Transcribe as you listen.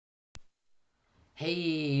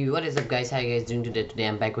Hey, what is up guys? How you guys doing today? Today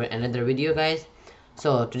I'm back with another video, guys.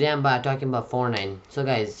 So today I'm talking about Fortnite. So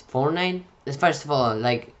guys, Fortnite is, first of all,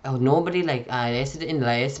 like, nobody, like, I said in the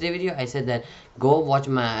yesterday video, I said that go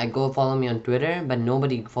follow me on Twitter, but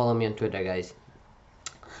nobody follow me on Twitter, guys.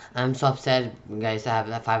 I'm so upset, guys. I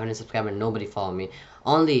have 500 subscribers, nobody follow me.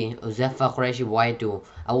 Only Huzaifahqureshi Y2.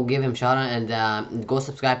 I will give him shout out and go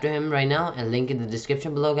subscribe to him right now, and link in the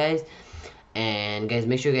description below, guys. And guys,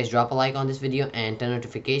 make sure you guys drop a like on this video and turn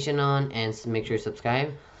notification on, and make sure you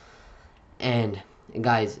subscribe. And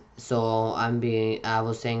guys, so I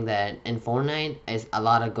was saying that in Fortnite is a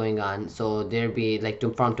lot of going on. So there be like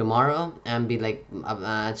from tomorrow and be like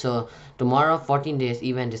so tomorrow 14 days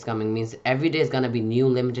event is coming, means every day is gonna be new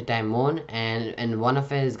limited time mode, and one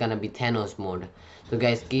of it is gonna be Thanos mode. So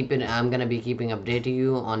guys, keep it. I'm gonna be keeping updating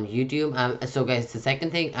you on YouTube. So guys, the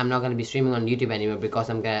second thing, I'm not gonna be streaming on YouTube anymore because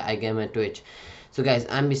I get my Twitch. So guys,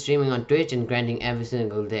 I'm be streaming on Twitch and grinding every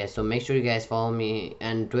single day. So make sure you guys follow me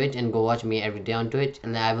on Twitch and go watch me every day on Twitch.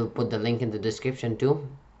 And I will put the link in the description too.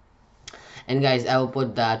 And guys, I will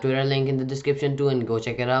put the Twitter link in the description too, and go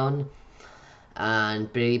check it out.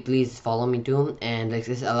 And please follow me too. And like,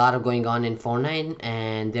 there's a lot of going on in Fortnite,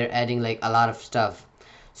 and they're adding like a lot of stuff.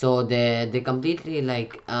 So they completely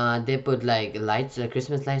like they put like lights,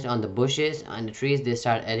 Christmas lights on the bushes, on the trees. They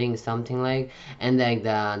start adding something like, and like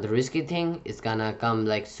the risky thing is gonna come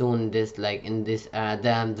like soon. This like in this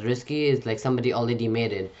the risky is like somebody already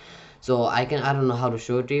made it. So I don't know how to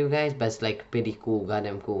show it to you guys, but it's like pretty cool,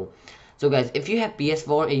 goddamn cool. So guys, if you have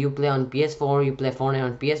PS4 and you play on PS4, you play Fortnite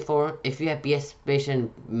on PS4. If you have PS Station,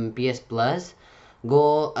 PS Plus,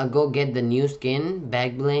 go get the new skin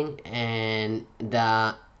back bling, and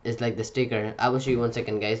the it's like the sticker. I will show you 1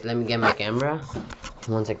 second, guys. Let me get my camera.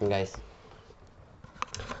 1 second, guys.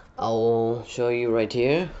 I'll show you right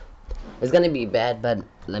here. It's gonna be bad, but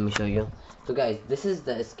let me show you. So guys, this is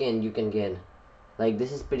the skin you can get. Like,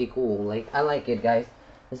 this is pretty cool. Like, I like it, guys.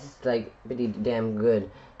 This is like pretty damn good.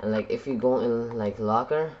 And like, if you go in like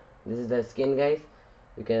locker, this is the skin, guys.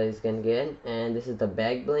 You guys can get, and this is the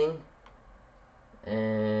back bling,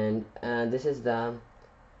 and this is the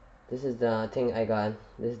thing I got.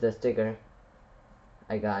 This is the sticker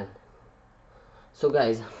I got. So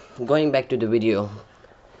guys, going back to the video.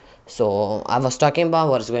 So I was talking about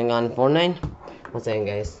what's going on in Fortnite. 1 second,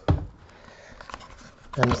 guys.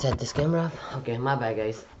 Let me set this camera up. Okay, my bad,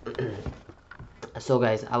 guys. So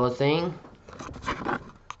guys, I was saying,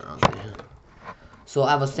 okay. So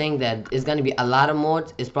I was saying that it's gonna be a lot of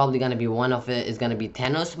modes. It's probably gonna be one of it is gonna be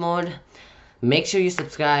Thanos mode. Make sure you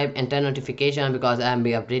subscribe and turn notification, because I'm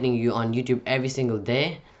be updating you on YouTube every single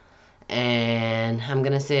day. And I'm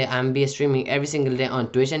gonna say I'm be streaming every single day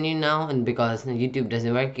on Twitch and you now, and because YouTube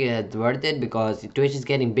doesn't work, it's worth it because Twitch is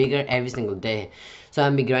getting bigger every single day. So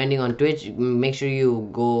I'm be grinding on Twitch. Make sure you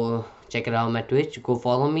go check it out on my Twitch. Go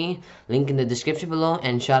follow me, link in the description below.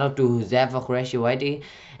 And shout out to Huzaifahqureshi YT,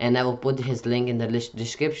 and I will put his link in the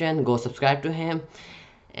description. Go subscribe to him.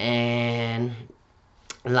 And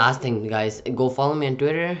last thing, guys, go follow me on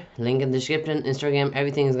Twitter, link in the description, Instagram,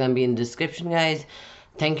 everything is gonna be in the description, guys.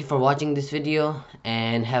 Thank you for watching this video,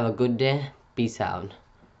 and have a good day. Peace out.